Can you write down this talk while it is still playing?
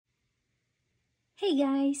Hey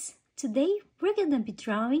guys, today we're gonna be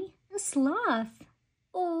drawing a sloth.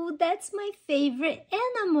 Oh, that's my favorite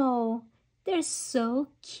animal. They're so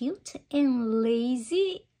cute and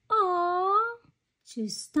lazy. Aww. To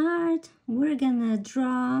start, we're gonna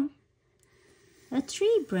draw a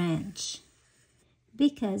tree branch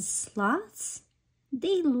because sloths,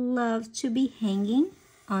 they love to be hanging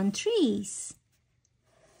on trees.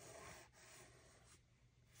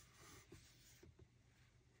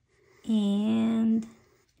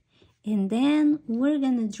 And then we're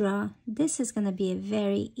gonna draw, this is gonna be a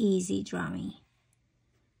very easy drawing.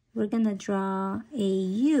 We're gonna draw a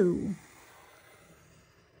U.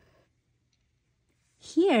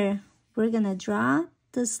 Here, we're gonna draw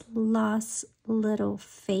the sloth's little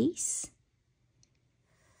face.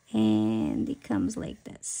 And it comes like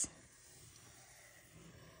this.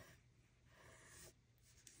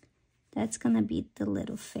 That's gonna be the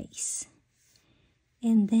little face.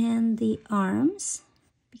 And then the arms,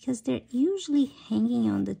 because they're usually hanging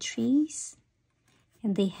on the trees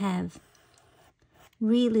and they have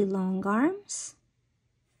really long arms.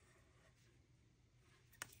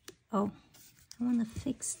 Oh, I want to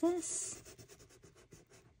fix this.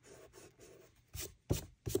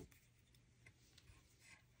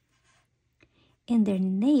 And their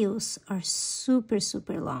nails are super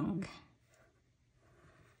long.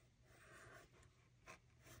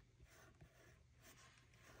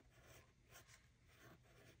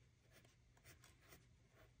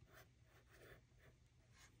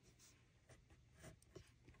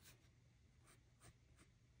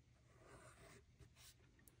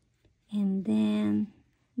 And then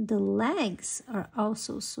the legs are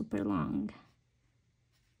also super long.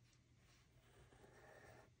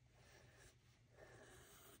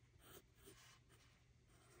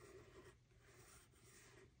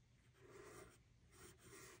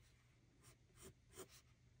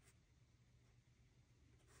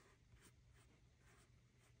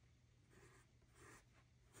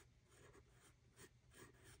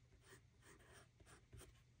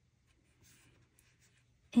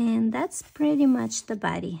 And that's pretty much the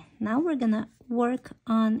body. Now we're gonna work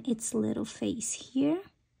on its little face here.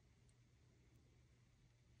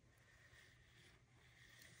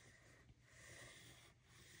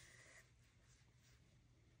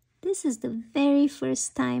 This is the very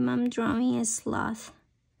first time I'm drawing a sloth,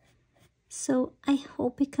 so I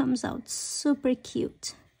hope it comes out super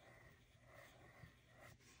cute.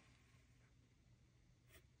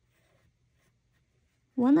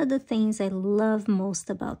 One of the things I love most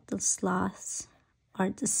about the sloths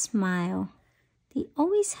are the smile. They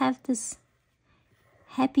always have this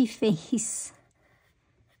happy face,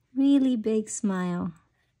 really big smile.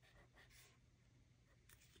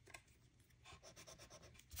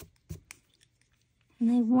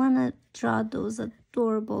 And I want to draw those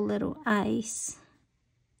adorable little eyes.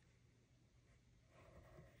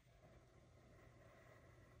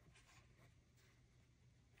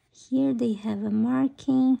 Here they have a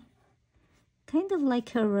marking, kind of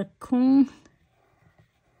like a raccoon,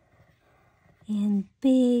 and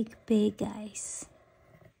big eyes.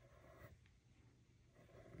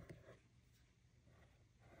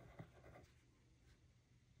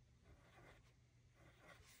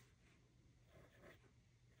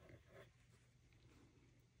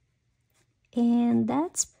 And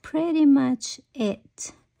that's pretty much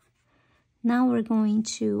it. Now we're going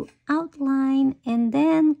to outline and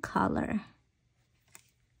then color.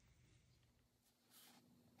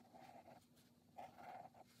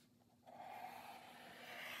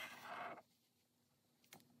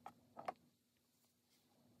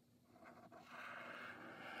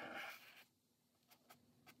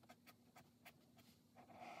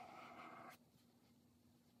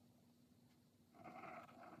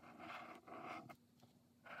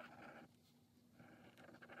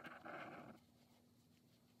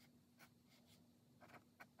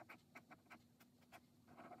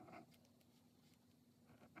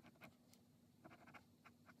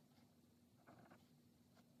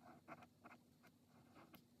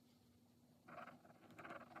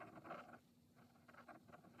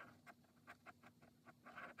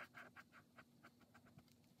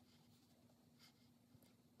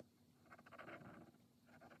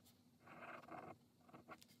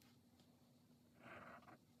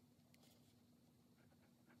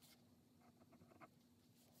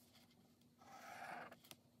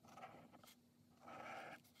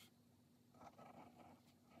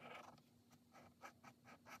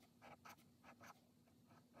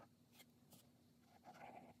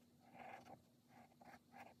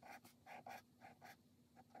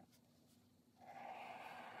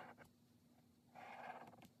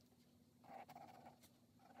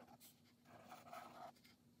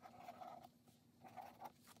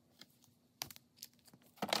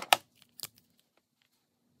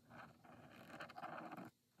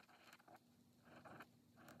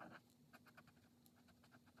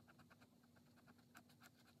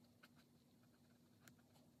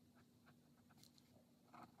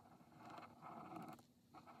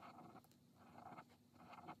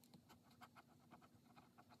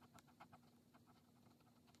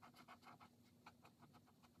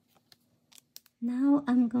 Now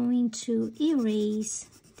I'm going to erase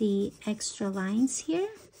the extra lines here.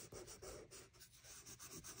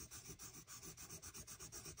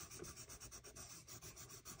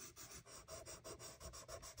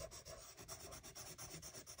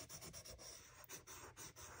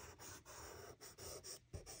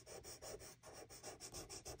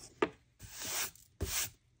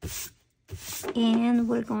 And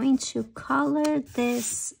we're going to color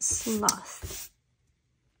this sloth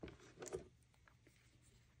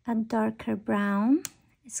a darker brown.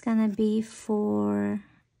 It's gonna be for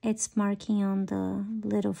its marking on the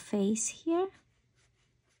little face here.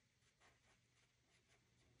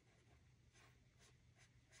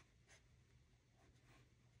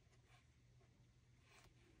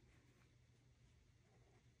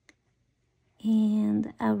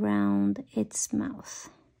 And around its mouth.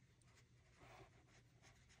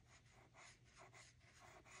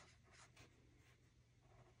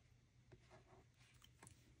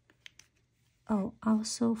 Oh,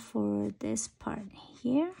 also for this part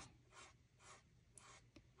here,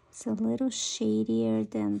 it's a little shadier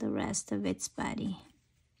than the rest of its body.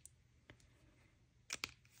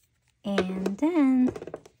 And then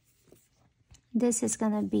this is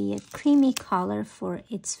gonna be a creamy color for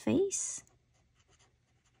its face.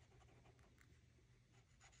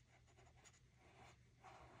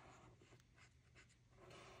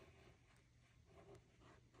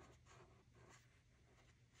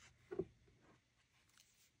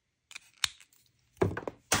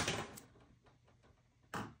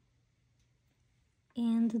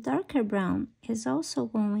 And the darker brown is also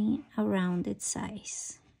going around its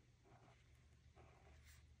eyes.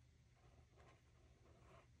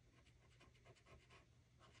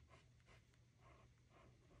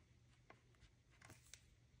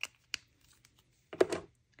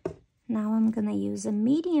 Now I'm gonna use a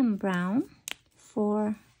medium brown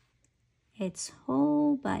for its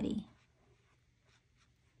whole body.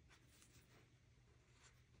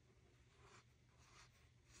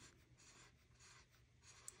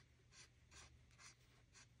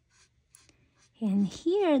 And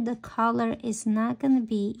here the color is not going to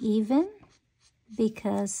be even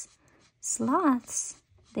because sloths,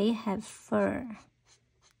 they have fur.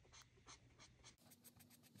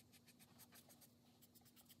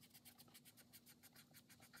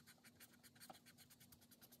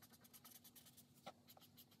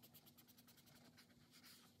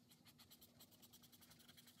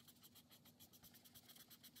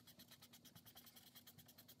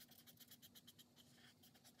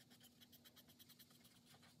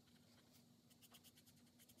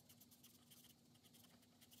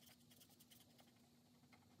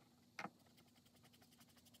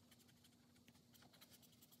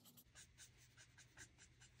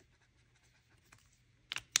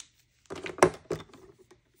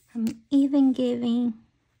 I'm even giving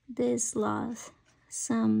this sloth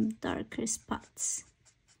some darker spots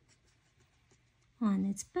on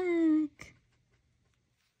its back.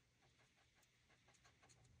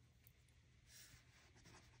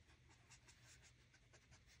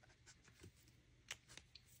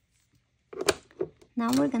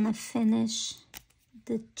 Now we're gonna finish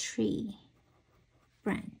the tree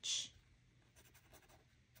branch.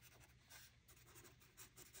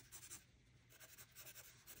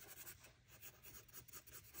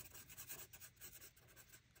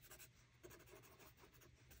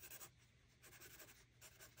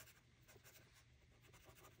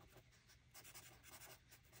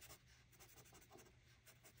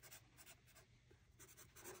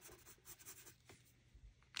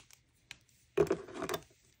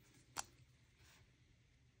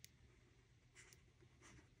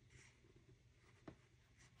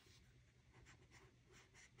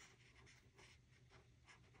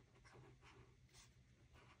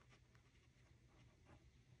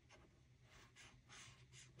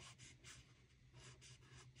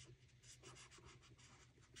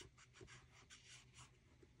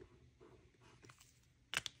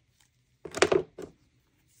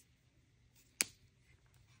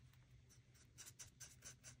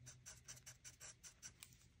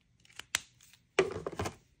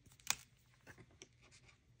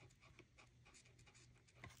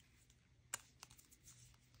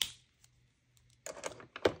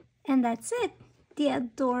 And that's it. The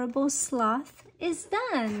adorable sloth is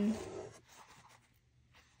done.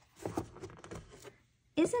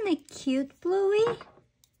 Isn't it cute, Bluey?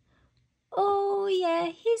 Oh yeah,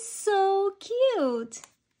 he's so cute.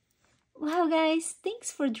 Wow guys, thanks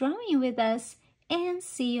for drawing with us and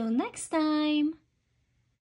see you next time.